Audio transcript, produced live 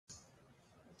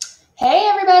Hey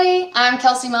everybody, I'm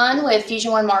Kelsey Munn with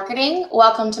Fusion One Marketing.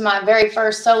 Welcome to my very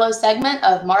first solo segment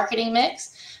of Marketing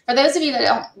Mix. For those of you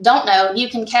that don't know, you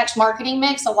can catch Marketing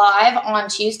Mix live on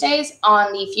Tuesdays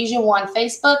on the Fusion One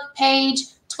Facebook page,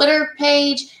 Twitter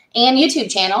page, and YouTube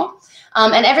channel.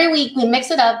 And every week we mix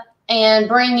it up and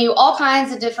bring you all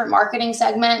kinds of different marketing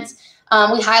segments.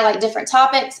 We highlight different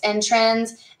topics and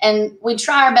trends, and we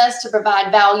try our best to provide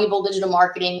valuable digital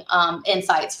marketing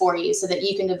insights for you so that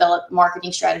you can develop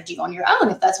marketing strategy on your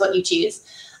own if that's what you choose.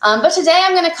 But today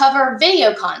I'm going to cover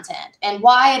video content and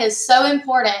why it is so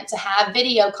important to have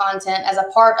video content as a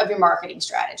part of your marketing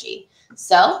strategy.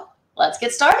 So let's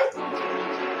get started.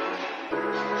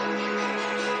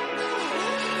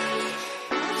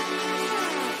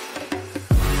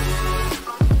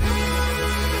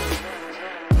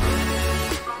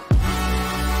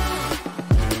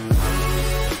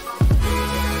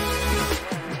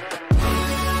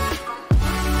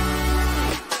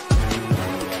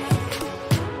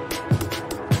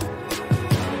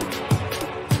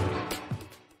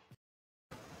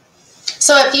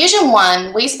 So at Fusion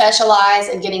One, we specialize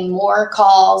in getting more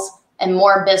calls and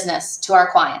more business to our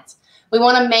clients. We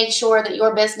want to make sure that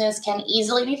your business can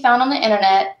easily be found on the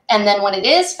internet, and then when it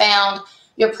is found,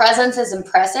 your presence is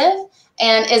impressive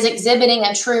and is exhibiting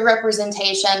a true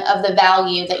representation of the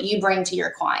value that you bring to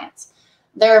your clients.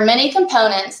 There are many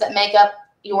components that make up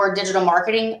your digital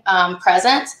marketing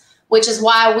presence, which is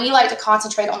why we like to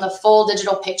concentrate on the full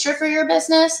digital picture for your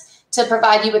business to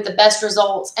provide you with the best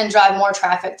results and drive more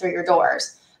traffic through your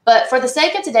doors. But for the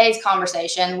sake of today's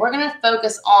conversation, we're going to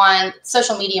focus on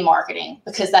social media marketing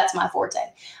because that's my forte.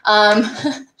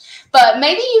 But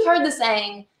maybe you've heard the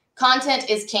saying, content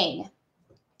is king.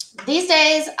 These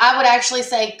days, I would actually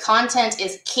say content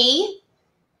is key,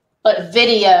 but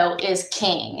video is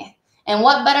king. And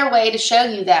what better way to show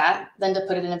you that than to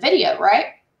put it in a video, right?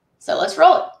 So let's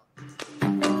roll it.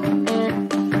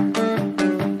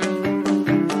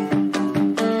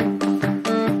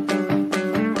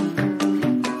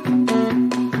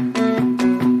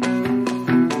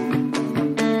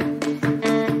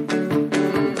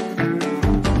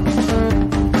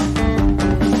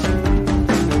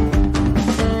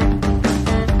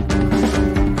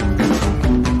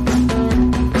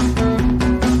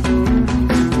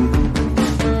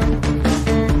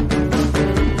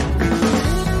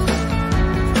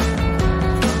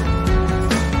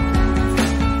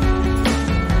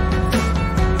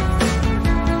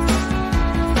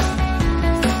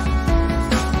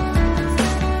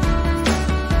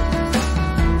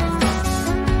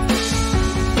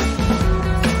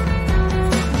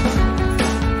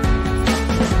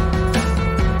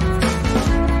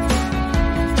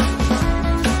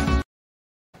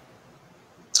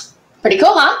 Pretty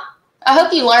cool, huh? I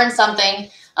hope you learned something,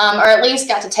 or at least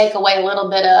got to take away a little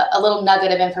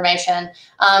nugget of information.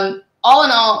 All in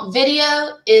all,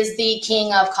 video is the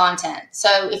king of content.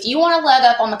 So if you want to leg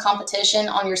up on the competition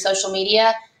on your social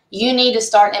media, you need to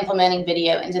start implementing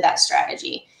video into that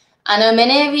strategy. I know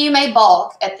many of you may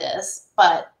balk at this,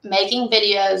 but making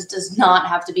videos does not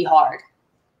have to be hard.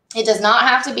 It does not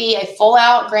have to be a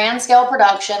full-out grand scale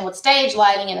production with stage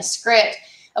lighting and a script.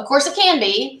 Of course it can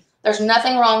be. There's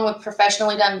nothing wrong with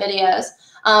professionally done videos,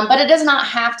 but it does not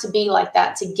have to be like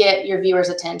that to get your viewers'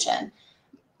 attention.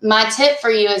 My tip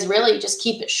for you is really just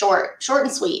keep it short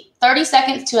and sweet. 30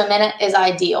 seconds to a minute is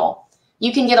ideal.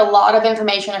 You can get a lot of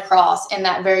information across in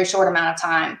that very short amount of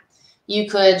time. You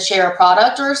could share a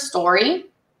product or a story,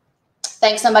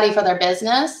 thank somebody for their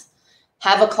business,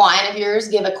 have a client of yours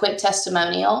give a quick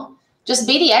testimonial. Just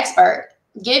be the expert.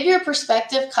 Give your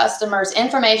prospective customers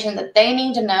information that they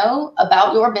need to know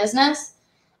about your business,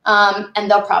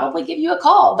 and they'll probably give you a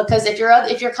call because if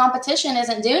your competition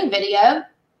isn't doing video,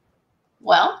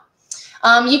 well,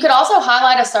 you could also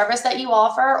highlight a service that you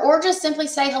offer or just simply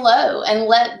say hello and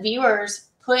let viewers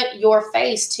put your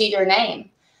face to your name.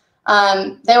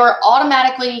 They were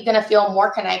automatically going to feel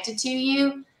more connected to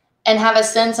you and have a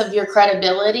sense of your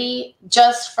credibility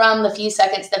just from the few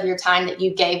seconds of your time that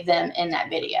you gave them in that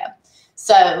video.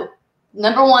 So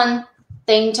number one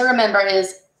thing to remember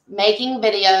is making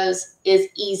videos is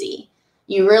easy.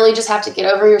 You really just have to get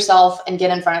over yourself and get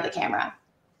in front of the camera.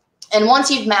 And once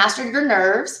you've mastered your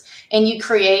nerves and you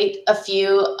create a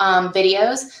few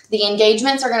videos, the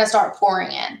engagements are going to start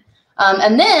pouring in.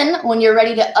 And then when you're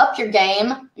ready to up your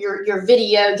game, your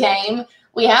video game,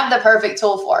 we have the perfect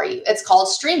tool for you. It's called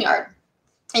StreamYard.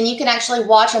 And you can actually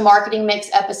watch a Marketing Mix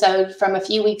episode from a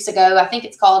few weeks ago. I think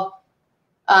it's called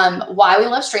Why We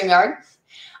Love StreamYard.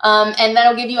 And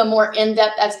that'll give you a more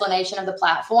in-depth explanation of the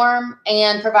platform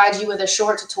and provide you with a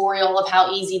short tutorial of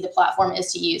how easy the platform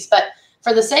is to use. But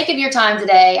for the sake of your time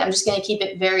today, I'm just going to keep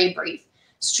it very brief.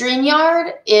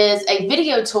 StreamYard is a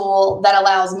video tool that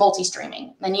allows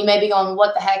multi-streaming. And you may be going,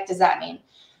 what the heck does that mean?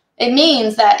 It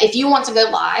means that if you want to go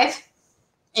live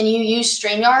and you use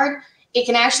StreamYard, it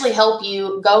can actually help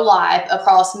you go live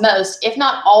across most, if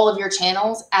not all of your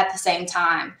channels at the same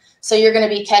time. So you're going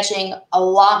to be catching a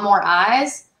lot more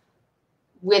eyes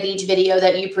with each video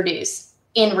that you produce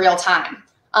in real time.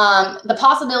 The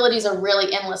possibilities are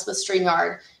really endless with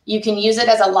StreamYard. You can use it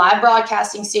as a live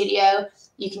broadcasting studio.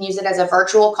 You can use it as a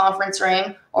virtual conference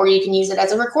room, or you can use it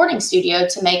as a recording studio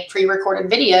to make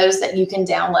pre-recorded videos that you can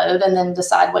download and then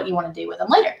decide what you want to do with them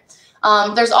later.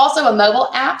 There's also a mobile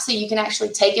app, so you can actually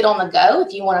take it on the go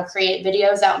if you want to create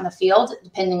videos out in the field,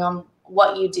 depending on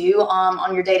what you do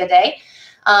on your day-to-day.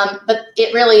 But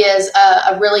it really is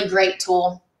a really great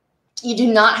tool. You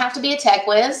do not have to be a tech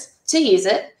whiz to use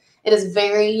it. It is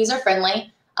very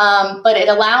user-friendly. But it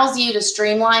allows you to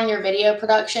streamline your video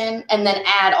production and then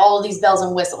add all of these bells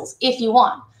and whistles if you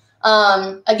want.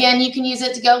 Again, you can use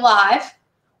it to go live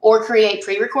or create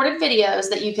pre-recorded videos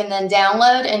that you can then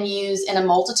download and use in a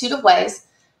multitude of ways,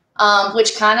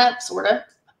 which kind of, sort of,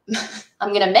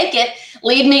 I'm going to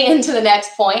lead me into the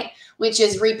next point, which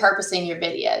is repurposing your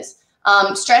videos.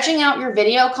 Stretching out your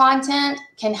video content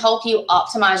can help you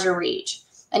optimize your reach.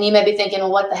 And you may be thinking,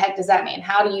 well, what the heck does that mean?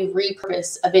 How do you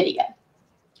repurpose a video?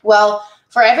 Well,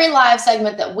 for every live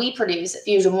segment that we produce at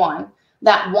Fusion One,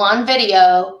 that one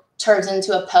video turns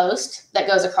into a post that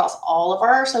goes across all of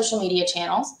our social media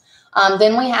channels.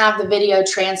 Then we have the video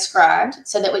transcribed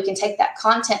so that we can take that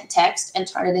content text and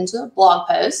turn it into a blog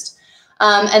post.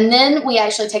 And then we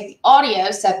actually take the audio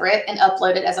separate and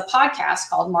upload it as a podcast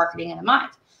called Marketing in a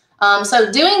Mic.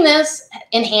 So doing this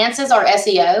enhances our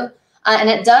SEO, and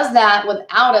it does that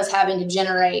without us having to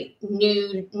generate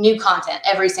new content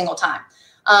every single time.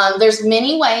 There's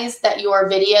many ways that your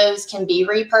videos can be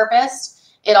repurposed.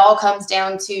 It all comes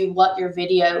down to what your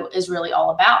video is really all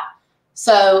about.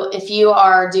 So if you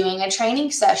are doing a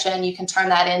training session, you can turn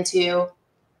that into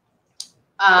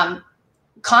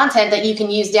content that you can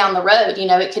use down the road. You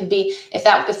know, it could be, if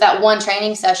that one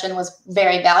training session was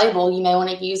very valuable, you may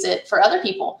want to use it for other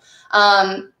people.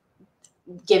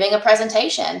 Giving a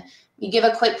presentation. You give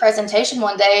a quick presentation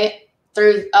one day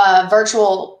through a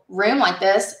virtual room like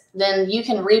this, then you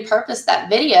can repurpose that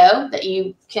video that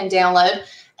you can download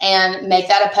and make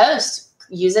that a post.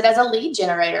 Use it as a lead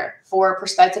generator for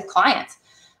prospective clients.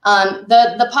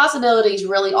 The possibilities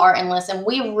really are endless, and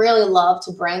we really love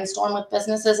to brainstorm with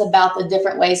businesses about the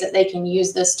different ways that they can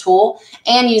use this tool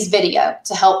and use video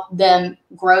to help them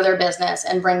grow their business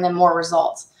and bring them more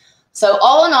results. So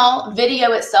all in all,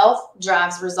 video itself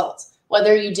drives results.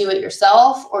 Whether you do it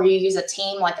yourself or you use a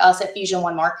team like us at Fusion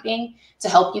One Marketing to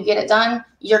help you get it done,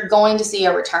 you're going to see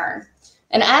a return.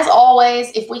 And as always,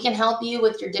 if we can help you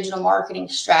with your digital marketing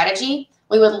strategy,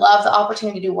 we would love the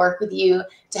opportunity to work with you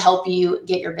to help you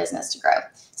get your business to grow.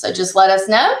 So just let us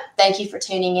know. Thank you for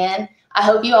tuning in. I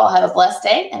hope you all have a blessed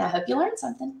day, and I hope you learned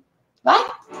something.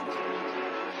 Bye.